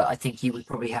 But I think you would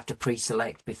probably have to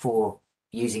pre-select before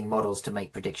using models to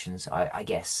make predictions, I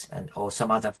guess, or some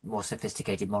other more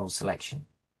sophisticated model selection.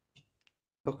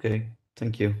 Okay,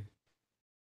 thank you.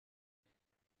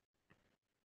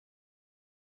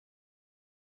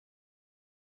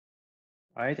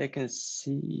 Right, I can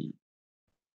see.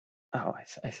 Oh,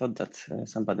 I thought that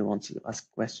somebody wants to ask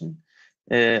a question.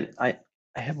 I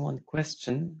have one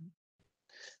question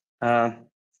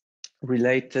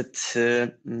related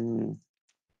to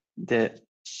the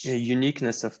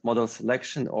uniqueness of model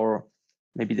selection, or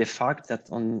maybe the fact that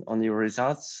on your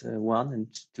results 1 and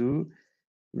 2,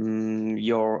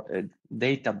 your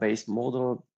database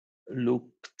model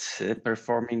looked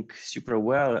performing super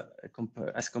well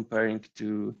as comparing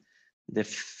to the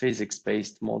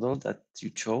physics-based model that you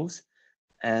chose.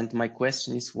 And my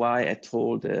question is why at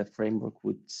all the framework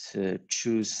would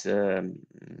choose in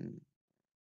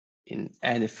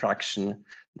any fraction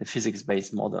the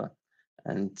physics-based model,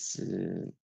 and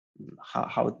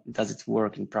how does it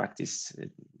work in practice,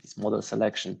 this model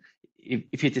selection?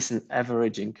 If it is an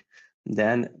averaging,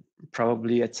 then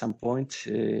probably at some point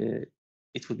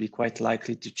it would be quite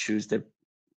likely to choose the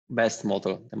best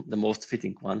model, the most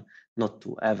fitting one, not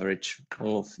to average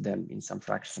all of them in some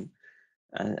fraction.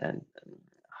 And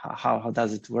how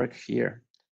does it work here?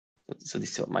 So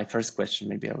this is my first question.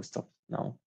 Maybe I will stop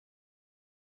now.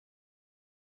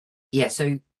 Yeah,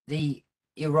 so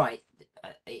you're right.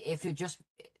 If you're just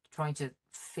trying to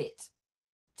fit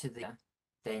to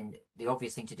then the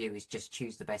obvious thing to do is just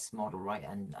choose the best model, right?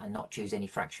 And not choose any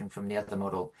fraction from the other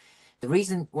model.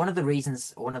 One of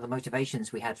the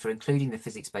motivations we had for including the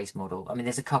physics-based model, I mean,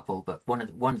 there's a couple, but one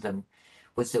of them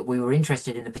was that we were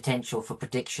interested in the potential for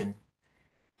prediction.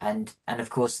 And of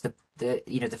course the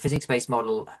physics-based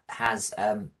model has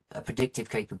a predictive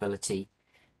capability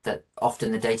that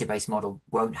often the database model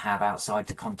won't have outside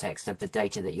the context of the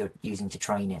data that you're using to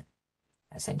train it,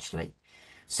 essentially.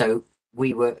 So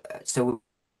we were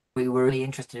really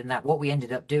interested in that. What we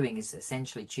ended up doing is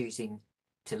essentially choosing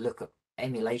to look at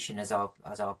emulation as our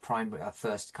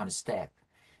first kind of step,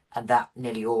 and that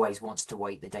nearly always wants to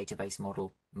weight the database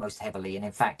model most heavily. And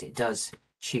in fact, it does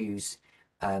choose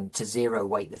to zero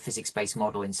weight the physics-based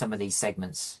model in some of these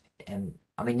segments.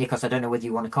 I mean, Nikos, I don't know whether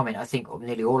you want to comment. I think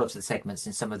nearly all of the segments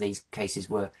in some of these cases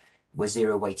were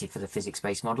zero weighted for the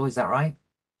physics-based model. Is that right?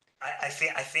 I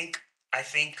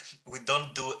think we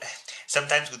don't do,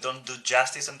 sometimes we don't do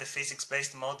justice on the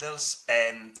physics-based models.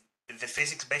 The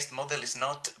physics-based model is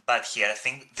not bad here. I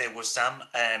think there were some,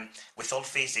 with all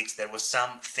physics, there were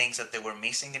some things that they were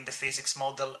missing in the physics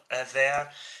model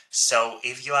there. So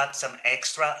if you add some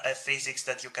extra physics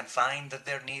that you can find that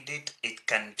they're needed, it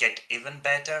can get even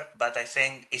better. But I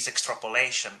think it's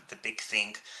extrapolation, the big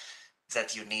thing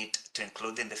that you need to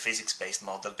include in the physics-based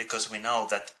model, because we know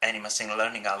that any machine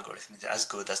learning algorithm is as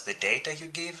good as the data you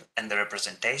give and the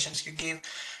representations you give.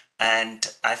 And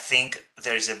I think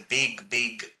there is a big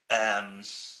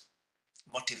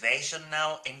motivation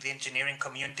now in the engineering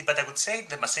community, but I would say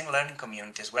the machine learning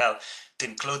community as well, to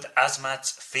include as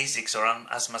much physics or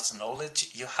as much knowledge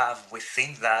you have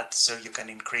within that, so you can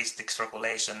increase the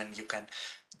extrapolation and you can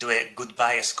do a good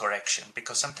bias correction,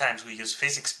 because sometimes we use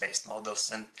physics-based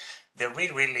models and they're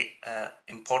really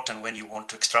important when you want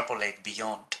to extrapolate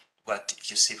beyond what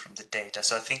you see from the data.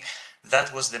 So I think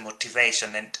that was the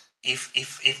motivation. And if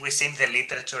we see in the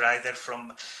literature, either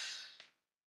from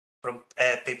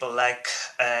people like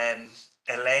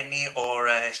Eleni, or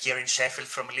here in Sheffield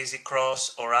from Lizzie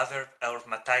Cross, or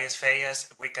Matthias Feyas,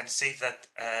 we can see that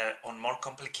on more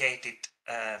complicated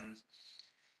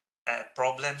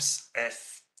problems,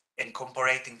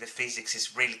 incorporating the physics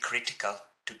is really critical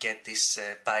to get this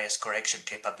bias correction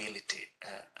capability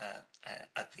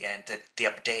at the end. The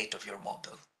update of your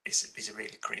model is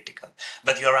really critical.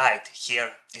 But you're right,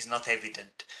 here is not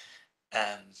evident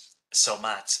so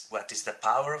much what is the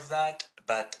power of that,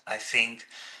 but I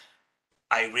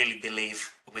really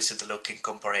believe we should look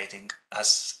incorporating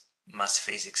as much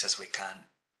physics as we can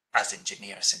as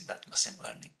engineers in that machine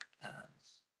learning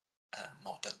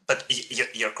model. But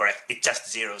you're correct, it just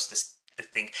zeroes the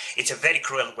thing. It's a very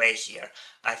cruel way here.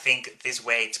 I think these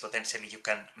weights, potentially you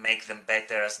can make them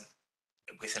better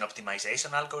with an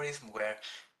optimization algorithm, where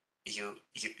you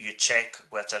check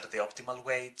what are the optimal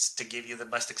weights to give you the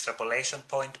best extrapolation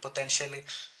point potentially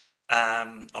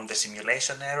on the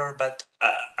simulation error. But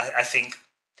I think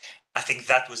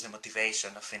that was the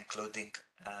motivation of including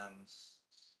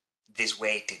this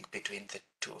weighting between the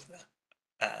two of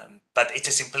them. But it's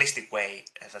a simplistic way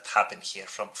that happened here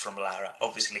from Lara.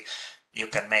 Obviously, you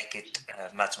can make it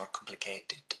much more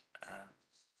complicated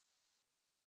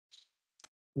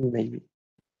Maybe.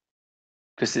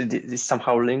 Because this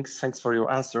somehow links, thanks for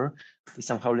your answer, this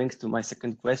somehow links to my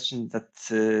second question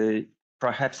that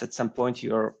perhaps at some point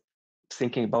you're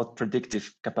thinking about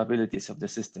predictive capabilities of the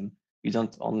system. You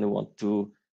don't only want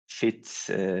to fit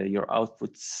your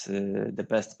outputs the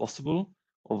best possible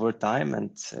over time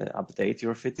and update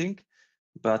your fitting,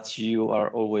 but you are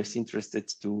always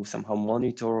interested to somehow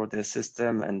monitor the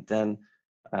system and then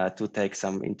to take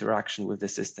some interaction with the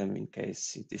system in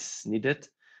case it is needed.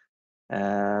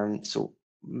 So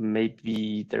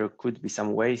maybe there could be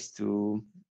some ways to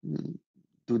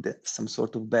do that, some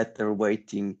sort of better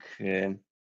weighting,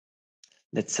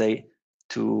 let's say,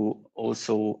 to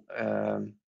also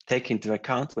take into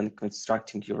account when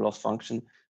constructing your loss function,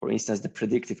 for instance, the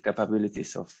predictive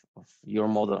capabilities of your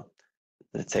model,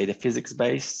 let's say the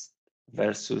physics-based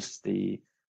versus the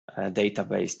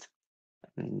data-based.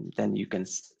 Then you can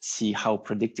see how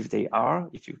predictive they are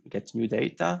if you get new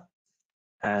data.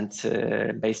 And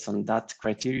based on that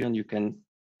criterion, you can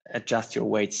adjust your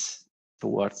weights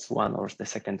towards one or the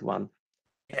second one.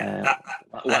 Yeah,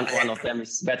 one of them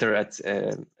is better at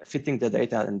fitting the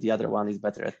data, and the other one is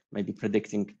better at maybe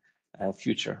predicting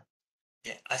future.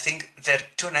 Yeah, I think there are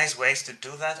two nice ways to do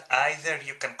that. Either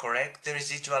you can correct the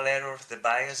residual error, the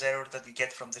bias error that you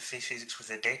get from the physics with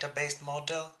the data-based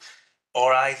model,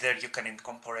 or either you can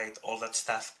incorporate all that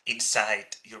stuff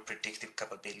inside your predictive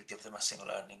capability of the machine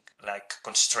learning, like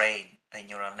constrain a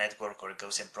neural network or a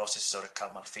Gaussian processor or a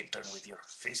Kalman filter with your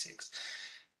physics.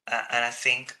 And I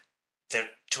think there are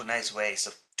two nice ways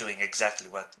of doing exactly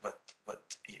what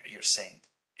you're saying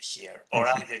here. Or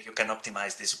either you can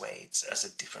optimize these weights as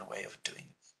a different way of doing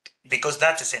it. Because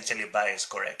that's essentially bias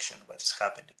correction, what's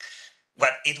happening.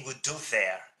 What it would do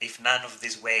there, if none of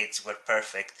these weights were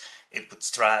perfect, it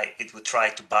would try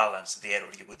to balance the error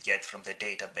you would get from the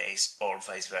database or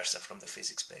vice versa from the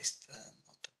physics-based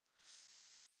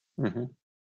model.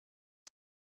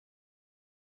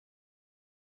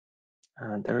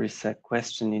 There is a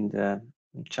question in the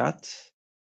chat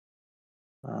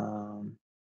from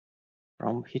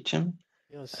Hitchem.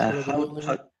 Yes.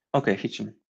 Okay,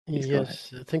 Hitchem.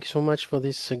 Yes, thank you so much for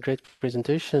this great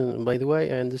presentation. By the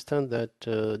way, I understand that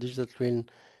digital twin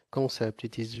concept,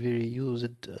 it is very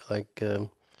used like to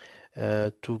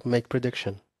make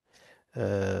prediction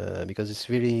because it's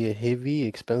very heavy,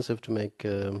 expensive to make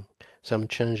some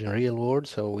change in real world,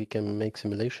 so we can make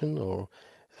simulation or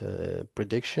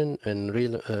prediction in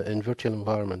real in virtual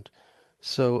environment.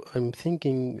 So I'm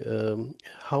thinking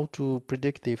how to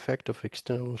predict the effect of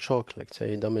external shock, let's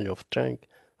say damage of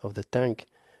the tank,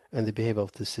 and the behavior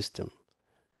of the system.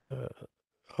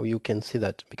 How you can see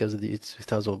that, because it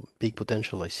has a big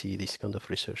potential. I see this kind of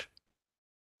research.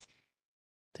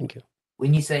 Thank you.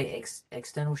 When you say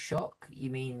external shock, you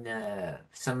mean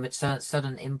some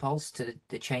sudden impulse to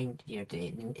the chain,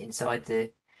 inside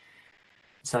the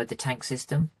tank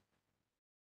system?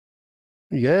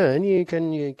 Yeah, and you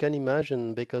can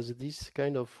imagine, because this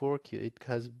kind of work, it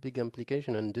has big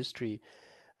implication in industry,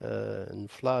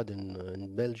 and flood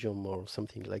in Belgium or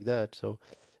something like that. So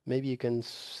maybe you can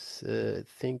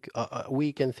think.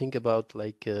 We can think about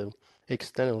like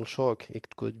external shock. It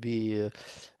could be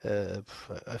a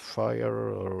fire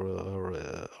or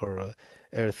a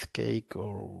earthquake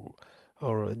or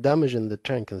damage in the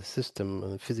tank and the system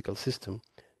and the physical system,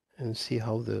 and see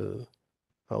how the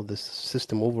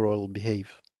system overall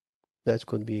behave. That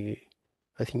could be,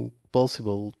 I think,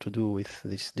 possible to do with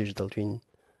this digital twin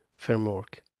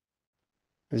framework,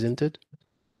 isn't it?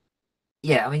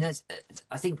 Yeah, I mean that's.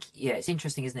 I think it's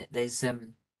interesting, isn't it? There's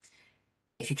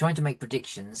if you're trying to make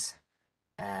predictions,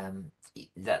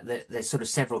 there's sort of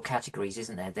several categories,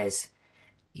 isn't there? There's,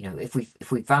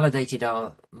 if we validated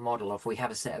our model, or if we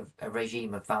have a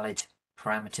regime of valid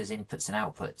parameters, inputs and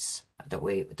outputs that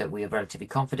we are relatively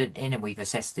confident in, and we've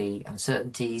assessed the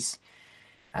uncertainties,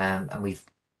 and we've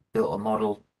built a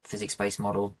model, physics-based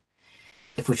model.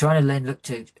 If we're trying to then look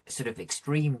to sort of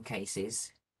extreme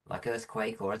cases like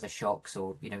earthquake or other shocks,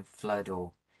 or flood,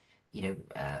 or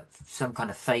some kind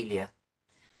of failure,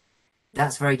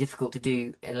 that's very difficult to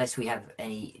do unless we have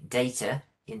any data.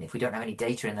 If we don't have any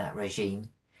data in that regime,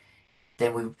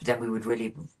 then we would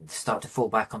really start to fall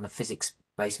back on the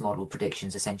physics-based model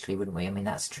predictions, essentially, wouldn't we? I mean,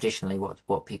 that's traditionally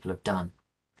what people have done.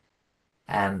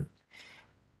 I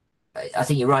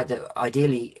think you're right that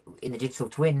ideally in the digital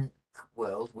twin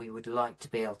world, we would like to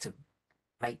be able to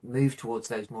move towards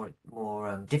those more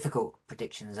difficult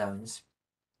prediction zones.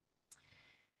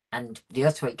 And the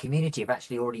earthquake community have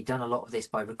actually already done a lot of this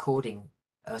by recording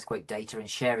earthquake data and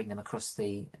sharing them across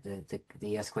the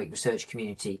earthquake research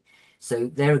community.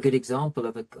 So they're a good example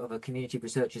of a community of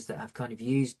researchers that have kind of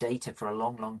used data for a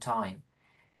long time,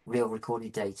 real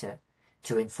recorded data,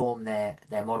 to inform their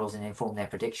models and inform their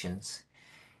predictions.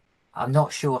 I'm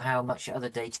not sure how much other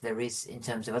data there is in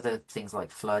terms of other things like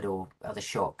flood or other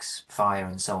shocks, fire,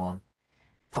 and so on.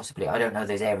 Possibly, I don't know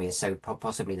those areas, so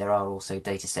possibly there are also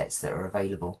data sets that are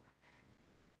available.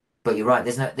 But you're right,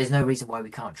 there's no reason why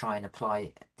we can't try and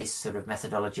apply this sort of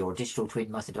methodology or digital twin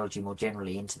methodology more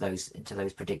generally into those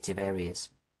predictive areas.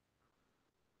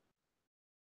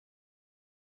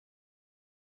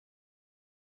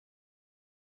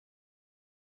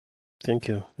 Thank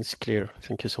you. It's clear.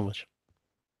 Thank you so much.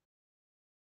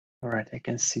 All right, I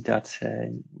can see that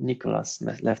Nicholas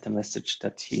left a message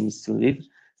that he needs to leave.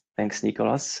 Thanks,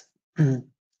 Nicholas. All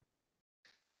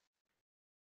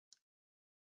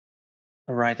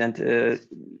right, and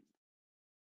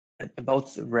about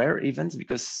rare events,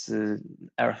 because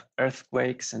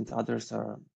earthquakes and others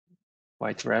are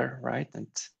quite rare, right? And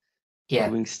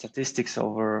doing statistics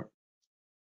over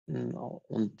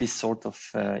on this sort of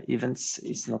events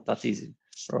is not that easy.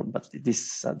 But it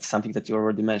is something that you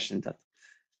already mentioned, that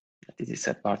it is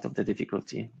a part of the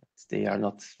difficulty. They are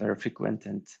not very frequent,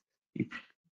 and you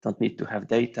don't need to have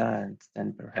data, and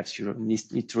then perhaps you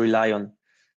need to rely on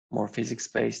more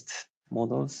physics-based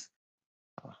models.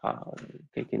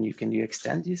 Can you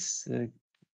extend this?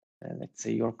 Let's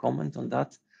say your comment on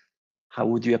that. How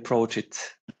would you approach it?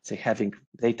 Say having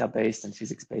data-based and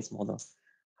physics-based models.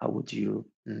 How would you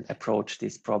approach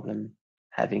this problem,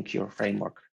 having your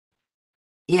framework?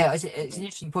 Yeah, it's an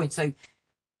interesting point. So,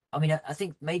 I mean, I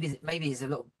think maybe it's a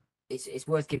little. It's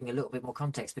worth giving a little bit more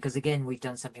context, because again, we've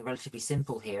done something relatively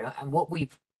simple here, and what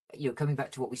we've, coming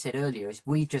back to what we said earlier, is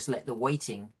we've just let the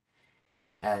weighting,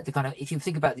 the kind of, if you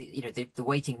think about the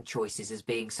weighting choices as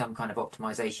being some kind of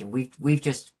optimization, we've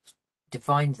just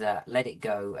defined that, let it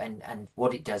go, and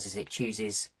what it does is it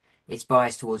chooses, it's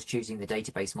biased towards choosing the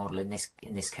database model in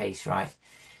this case, right?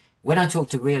 When I talk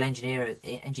to real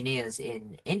engineers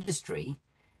in industry,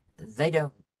 they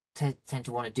don't tend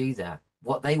to want to do that.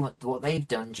 What they've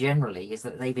done generally is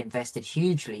that they've invested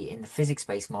hugely in the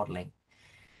physics-based modeling.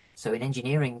 So in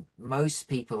engineering, most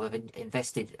people have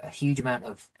invested a huge amount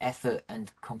of effort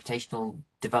and computational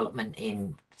development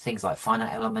in things like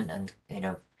finite element and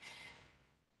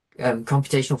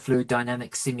computational fluid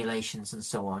dynamics simulations and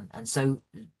so on. And so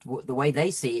the way they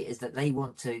see it is that they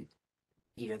want to,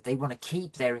 they want to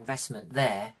keep their investment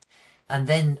there, and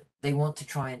then they want to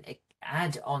try and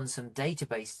add on some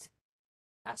database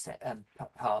asset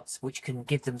parts which can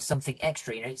give them something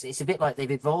extra. It's a bit like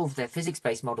they've evolved their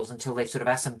physics-based models until they've sort of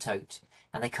asymptote,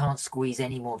 and they can't squeeze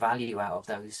any more value out of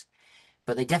those,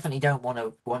 but they definitely don't want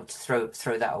to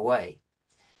throw that away.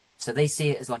 So they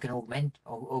see it as like an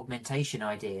augmentation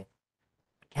idea.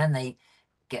 Can they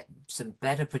get some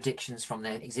better predictions from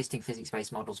their existing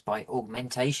physics-based models by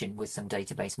augmentation with some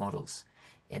database models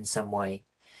in some way?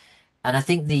 And I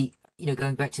think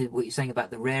going back to what you're saying about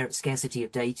the rare scarcity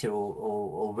of data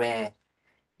or rare,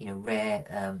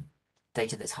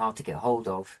 data that's hard to get hold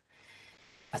of,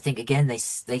 I think again they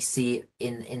see it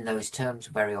in those terms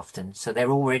very often. So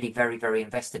they're already very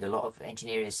invested. A lot of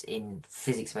engineers in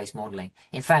physics-based modeling.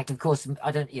 In fact, of course,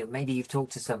 I don't. Maybe you've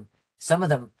talked to some of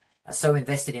them are so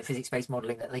invested in physics-based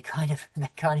modeling that they kind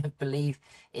of believe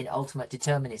in ultimate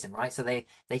determinism, right? So they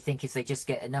think if they just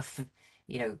get enough,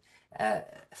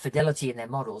 fidelity in their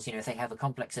models, if they have a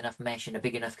complex enough mesh and a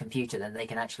big enough computer, then they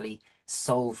can actually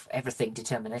solve everything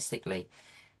deterministically.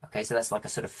 Okay, so that's like a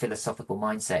sort of philosophical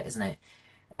mindset, isn't it?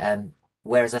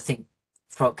 Whereas I think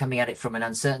coming at it from an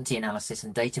uncertainty analysis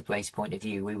and database point of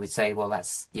view, we would say, well,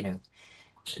 that's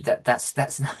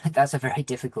that's a very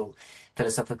difficult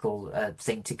philosophical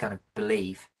thing to kind of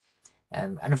believe.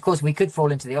 And of course, we could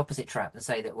fall into the opposite trap and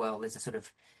say that, well, there's a sort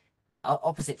of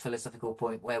opposite philosophical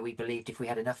point where we believed if we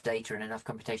had enough data and enough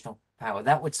computational power,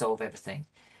 that would solve everything,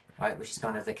 right? Which is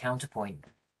kind of the counterpoint.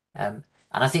 And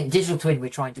I think digital twin, we're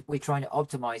trying to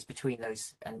optimize between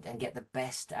those and get the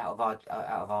best out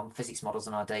of our physics models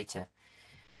and our data.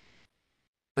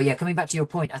 But yeah, coming back to your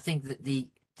point, I think that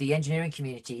the engineering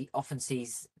community often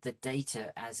sees the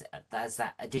data as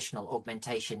that additional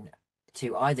augmentation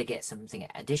to either get something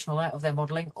additional out of their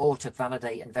modeling or to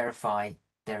validate and verify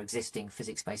their existing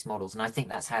physics-based models. And I think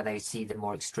that's how they see the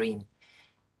more extreme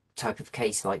type of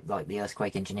case, like the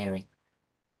earthquake engineering.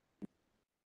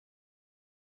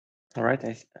 All right,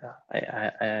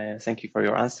 I thank you for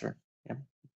your answer. Yeah.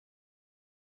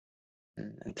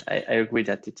 And I agree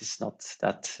that it is not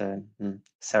that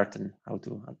certain how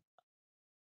to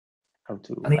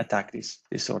attack this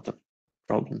sort of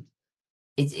problem.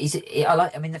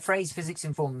 I mean, the phrase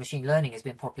physics-informed machine learning has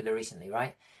been popular recently,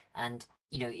 right? And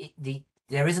you know,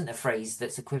 there isn't a phrase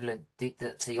that's equivalent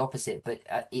that's the opposite, but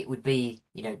it would be,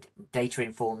 you know,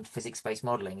 data-informed physics-based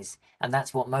modeling and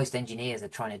that's what most engineers are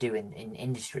trying to do in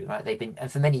industry, right?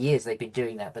 And for many years they've been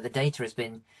doing that, but the data has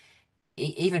been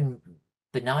even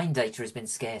benign data has been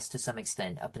scarce to some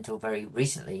extent up until very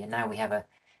recently, and now we have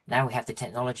the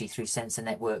technology through sensor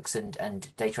networks and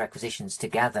data acquisitions to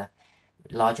gather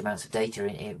large amounts of data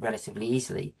in relatively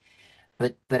easily.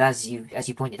 But as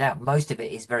you pointed out, most of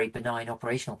it is very benign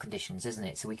operational conditions, isn't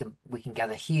it? So we can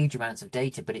gather huge amounts of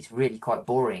data, but it's really quite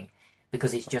boring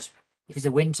because it's just, if it's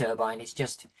a wind turbine, it's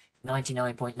just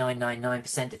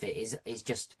 99.999% of it is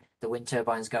just the wind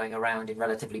turbines going around in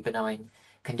relatively benign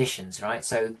conditions, right?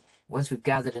 So once we've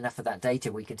gathered enough of that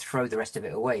data, we can throw the rest of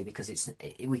it away because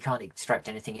we can't extract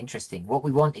anything interesting. What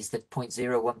we want is the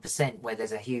 0.01% where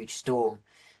there's a huge storm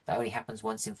that only happens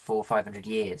once in 400 or 500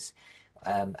 years.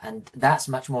 And that's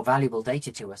much more valuable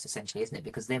data to us, essentially, isn't it?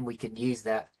 Because then we can use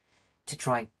that to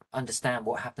try and understand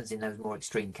what happens in those more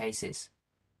extreme cases.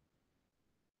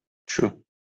 True.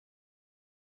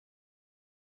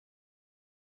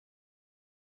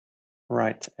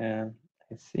 Right. I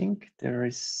think there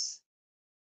is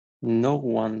no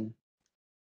one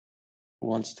who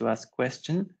wants to ask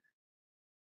question.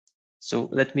 So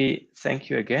let me thank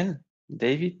you again,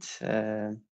 David,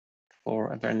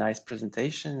 for a very nice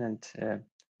presentation and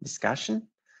discussion.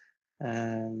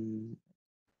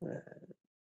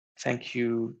 Thank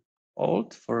you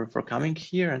all for coming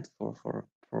here and for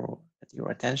your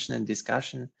attention and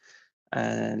discussion.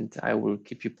 And I will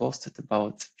keep you posted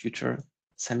about future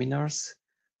seminars.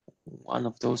 One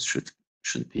of those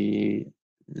should be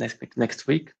next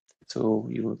week, so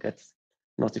you will get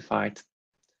notified.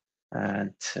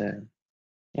 And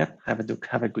yeah, have a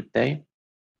good day,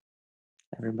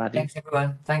 everybody. Thanks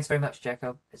everyone. Thanks very much,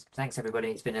 Jakub. Thanks everybody.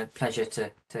 It's been a pleasure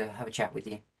to have a chat with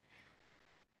you.